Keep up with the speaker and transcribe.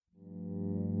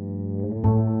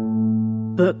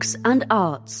books and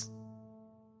arts.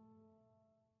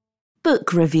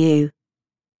 Book review.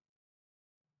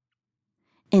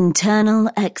 Internal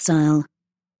exile.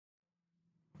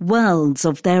 Worlds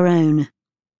of their own.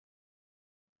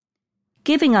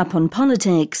 Giving up on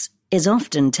politics is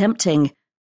often tempting.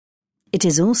 It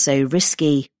is also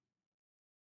risky.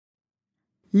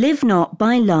 Live Not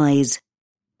by Lies,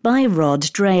 by Rod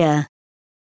Dreher.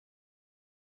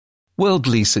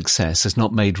 Worldly success has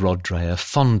not made Rod Dreher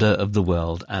fonder of the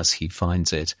world as he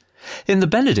finds it. In The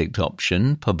Benedict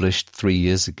Option, published 3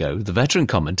 years ago, the veteran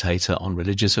commentator on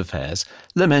religious affairs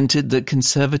lamented that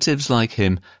conservatives like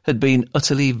him had been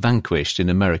utterly vanquished in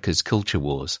America's culture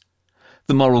wars.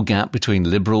 The moral gap between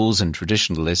liberals and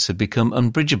traditionalists had become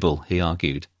unbridgeable, he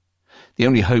argued. The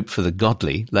only hope for the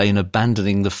godly lay in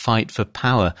abandoning the fight for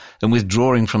power and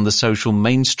withdrawing from the social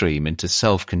mainstream into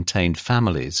self-contained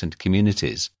families and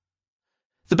communities.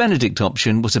 The Benedict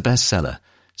Option was a bestseller.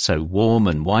 So warm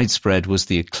and widespread was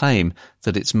the acclaim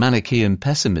that its Manichaean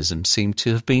pessimism seemed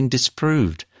to have been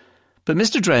disproved. But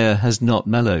Mr. Dreher has not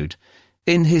mellowed.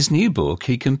 In his new book,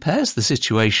 he compares the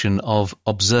situation of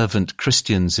observant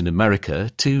Christians in America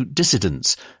to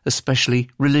dissidents, especially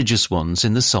religious ones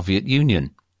in the Soviet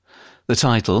Union. The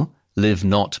title, Live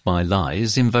Not by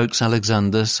Lies, invokes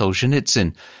Alexander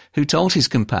Solzhenitsyn, who told his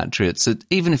compatriots that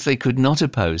even if they could not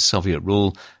oppose Soviet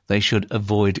rule, they should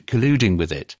avoid colluding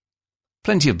with it.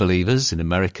 Plenty of believers in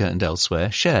America and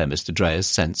elsewhere share Mr. Dreher's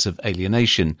sense of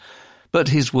alienation, but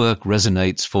his work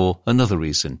resonates for another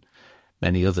reason.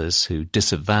 Many others who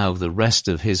disavow the rest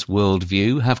of his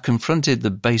worldview have confronted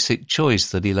the basic choice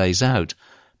that he lays out: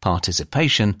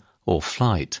 participation or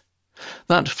flight.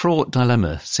 That fraught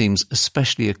dilemma seems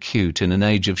especially acute in an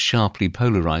age of sharply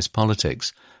polarized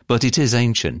politics, but it is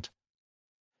ancient.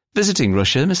 Visiting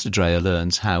Russia, Mr. Dreher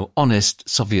learns how honest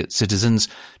Soviet citizens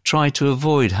try to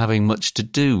avoid having much to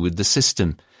do with the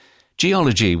system.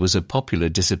 Geology was a popular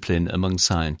discipline among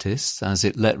scientists, as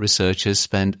it let researchers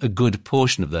spend a good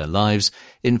portion of their lives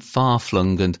in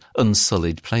far-flung and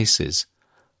unsullied places.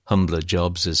 Humbler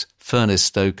jobs as furnace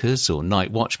stokers or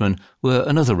night watchmen were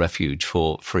another refuge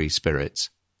for free spirits.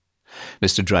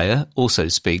 Mr. Dreher also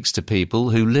speaks to people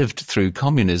who lived through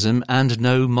communism and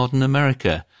know modern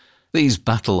America. These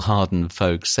battle-hardened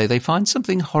folks say they find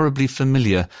something horribly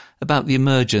familiar about the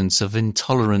emergence of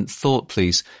intolerant thought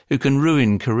police who can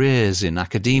ruin careers in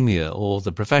academia or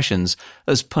the professions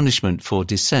as punishment for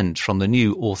dissent from the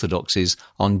new orthodoxies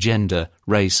on gender,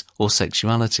 race or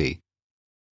sexuality.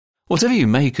 Whatever you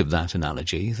make of that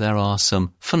analogy, there are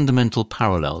some fundamental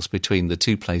parallels between the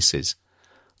two places.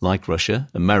 Like Russia,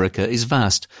 America is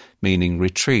vast, meaning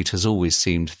retreat has always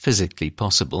seemed physically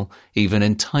possible, even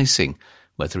enticing,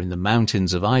 whether in the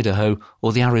mountains of Idaho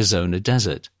or the Arizona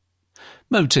desert.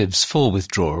 Motives for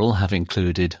withdrawal have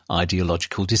included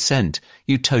ideological dissent,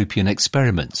 utopian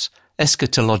experiments,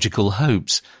 eschatological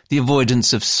hopes, the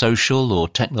avoidance of social or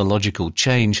technological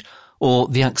change, or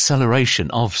the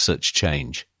acceleration of such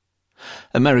change.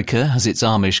 America has its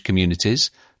Amish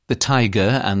communities. The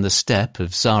taiga and the steppe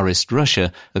of Tsarist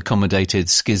Russia accommodated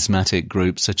schismatic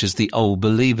groups such as the Old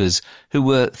Believers, who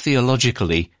were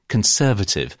theologically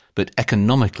conservative but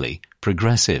economically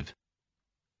progressive.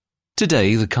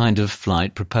 Today, the kind of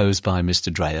flight proposed by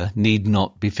Mr. Dreher need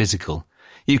not be physical.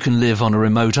 You can live on a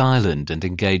remote island and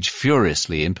engage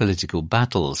furiously in political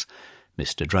battles.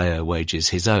 Mr. Dreher wages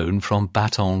his own from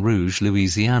Baton Rouge,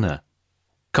 Louisiana.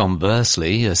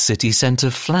 Conversely, a city centre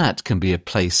flat can be a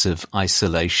place of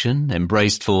isolation,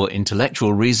 embraced for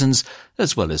intellectual reasons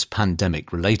as well as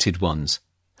pandemic-related ones.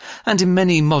 And in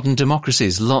many modern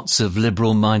democracies, lots of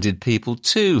liberal-minded people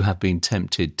too have been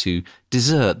tempted to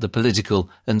desert the political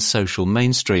and social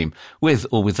mainstream, with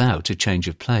or without a change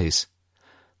of place.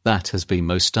 That has been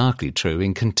most starkly true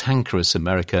in cantankerous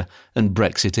America and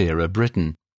Brexit-era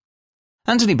Britain.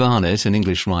 Anthony Barnett, an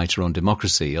English writer on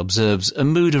democracy, observes a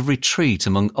mood of retreat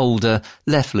among older,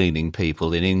 left-leaning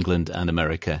people in England and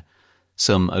America.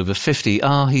 Some over 50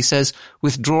 are, he says,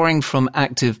 withdrawing from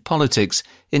active politics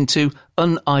into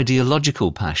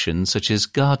unideological passions such as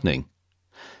gardening.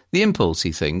 The impulse,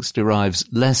 he thinks, derives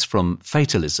less from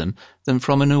fatalism than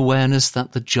from an awareness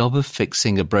that the job of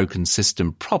fixing a broken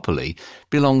system properly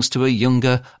belongs to a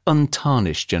younger,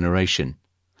 untarnished generation.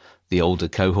 The older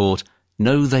cohort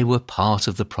know they were part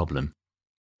of the problem.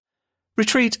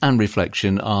 Retreat and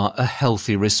reflection are a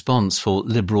healthy response for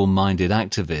liberal-minded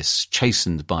activists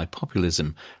chastened by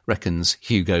populism, reckons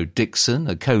Hugo Dixon,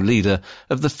 a co-leader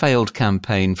of the failed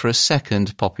campaign for a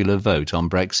second popular vote on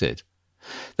Brexit.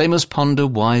 They must ponder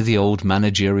why the old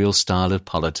managerial style of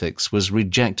politics was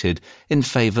rejected in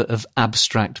favour of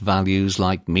abstract values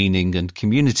like meaning and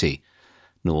community.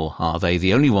 nor are they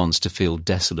the only ones to feel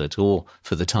desolate or,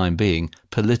 for the time being,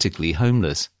 politically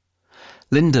homeless.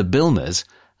 Linda Bilmes,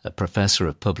 a professor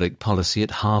of public policy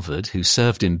at Harvard who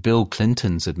served in Bill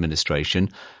Clinton's administration,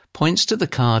 points to the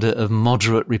cadre of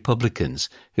moderate Republicans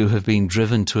who have been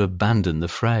driven to abandon the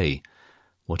fray.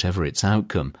 Whatever its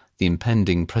outcome, the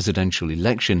impending presidential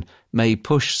election may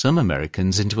push some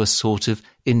Americans into a sort of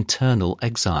internal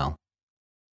exile.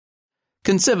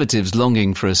 Conservatives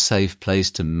longing for a safe place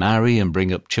to marry and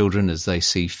bring up children as they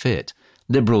see fit,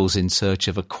 liberals in search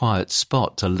of a quiet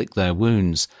spot to lick their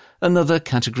wounds. Another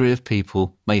category of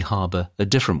people may harbour a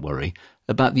different worry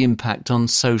about the impact on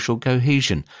social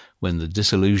cohesion when the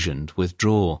disillusioned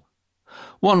withdraw.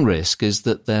 One risk is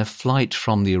that their flight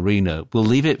from the arena will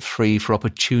leave it free for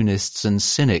opportunists and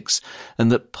cynics,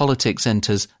 and that politics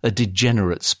enters a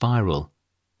degenerate spiral.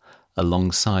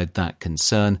 Alongside that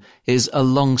concern is a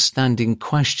long-standing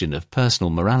question of personal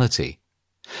morality.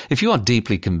 If you are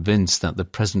deeply convinced that the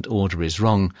present order is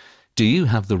wrong, do you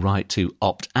have the right to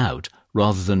opt out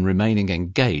rather than remaining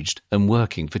engaged and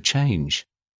working for change?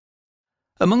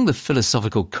 Among the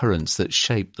philosophical currents that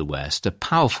shape the West, a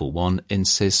powerful one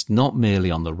insists not merely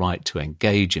on the right to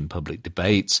engage in public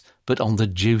debates, but on the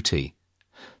duty.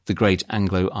 The great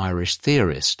Anglo-Irish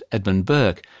theorist Edmund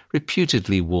Burke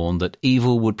reputedly warned that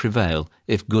evil would prevail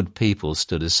if good people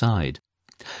stood aside.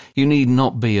 You need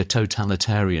not be a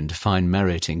totalitarian to find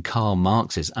merit in Karl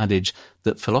Marx's adage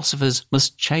that philosophers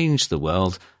must change the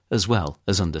world as well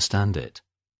as understand it.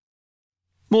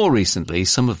 More recently,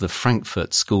 some of the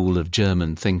Frankfurt school of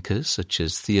German thinkers, such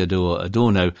as Theodor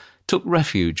Adorno, took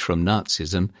refuge from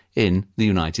Nazism in the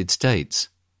United States.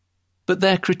 But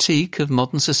their critique of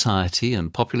modern society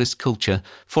and populist culture,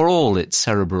 for all its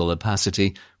cerebral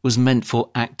opacity, was meant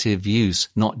for active use,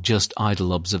 not just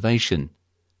idle observation.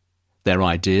 Their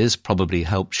ideas probably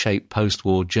helped shape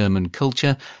post-war German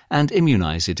culture and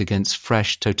immunize it against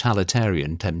fresh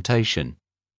totalitarian temptation.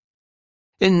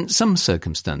 In some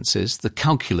circumstances, the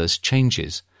calculus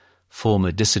changes.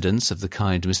 Former dissidents of the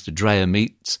kind Mr. Dreyer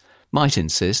meets might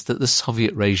insist that the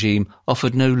Soviet regime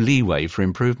offered no leeway for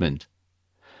improvement.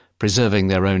 Preserving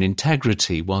their own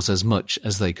integrity was as much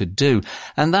as they could do,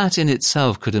 and that in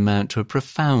itself could amount to a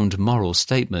profound moral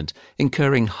statement,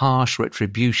 incurring harsh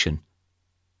retribution.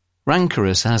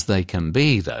 Rancorous as they can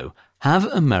be, though, have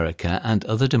America and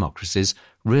other democracies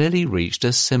really reached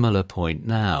a similar point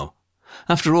now?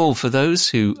 After all, for those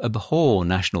who abhor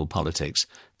national politics,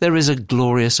 there is a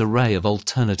glorious array of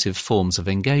alternative forms of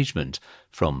engagement,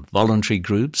 from voluntary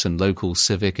groups and local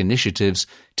civic initiatives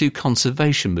to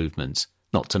conservation movements,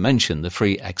 not to mention the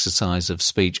free exercise of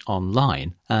speech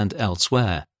online and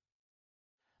elsewhere.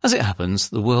 As it happens,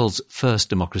 the world's first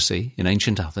democracy in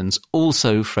ancient Athens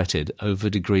also fretted over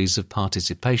degrees of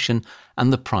participation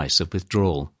and the price of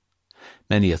withdrawal.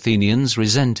 Many Athenians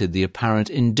resented the apparent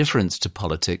indifference to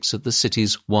politics of the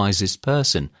city's wisest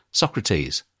person,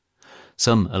 Socrates.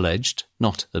 Some alleged,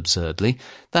 not absurdly,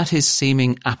 that his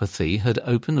seeming apathy had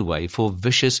opened the way for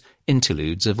vicious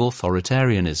interludes of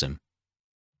authoritarianism.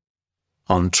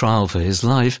 On trial for his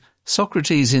life,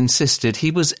 Socrates insisted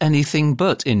he was anything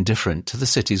but indifferent to the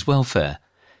city's welfare.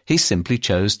 He simply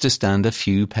chose to stand a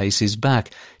few paces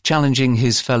back, challenging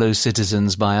his fellow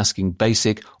citizens by asking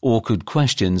basic, awkward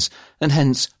questions, and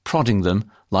hence prodding them,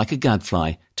 like a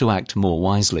gadfly, to act more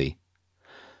wisely.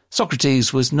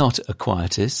 Socrates was not a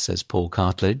quietist, says Paul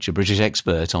Cartledge, a British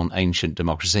expert on ancient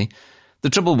democracy. The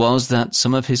trouble was that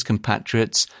some of his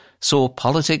compatriots saw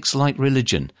politics like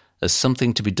religion, as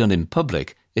something to be done in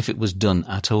public if it was done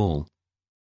at all.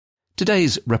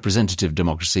 Today's representative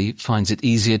democracy finds it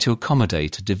easier to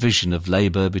accommodate a division of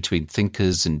labour between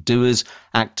thinkers and doers,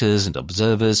 actors and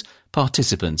observers,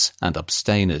 participants and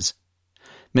abstainers.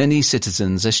 Many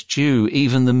citizens eschew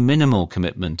even the minimal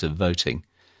commitment of voting,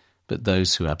 but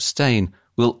those who abstain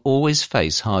will always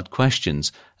face hard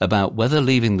questions about whether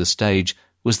leaving the stage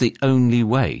was the only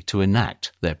way to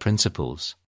enact their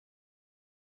principles.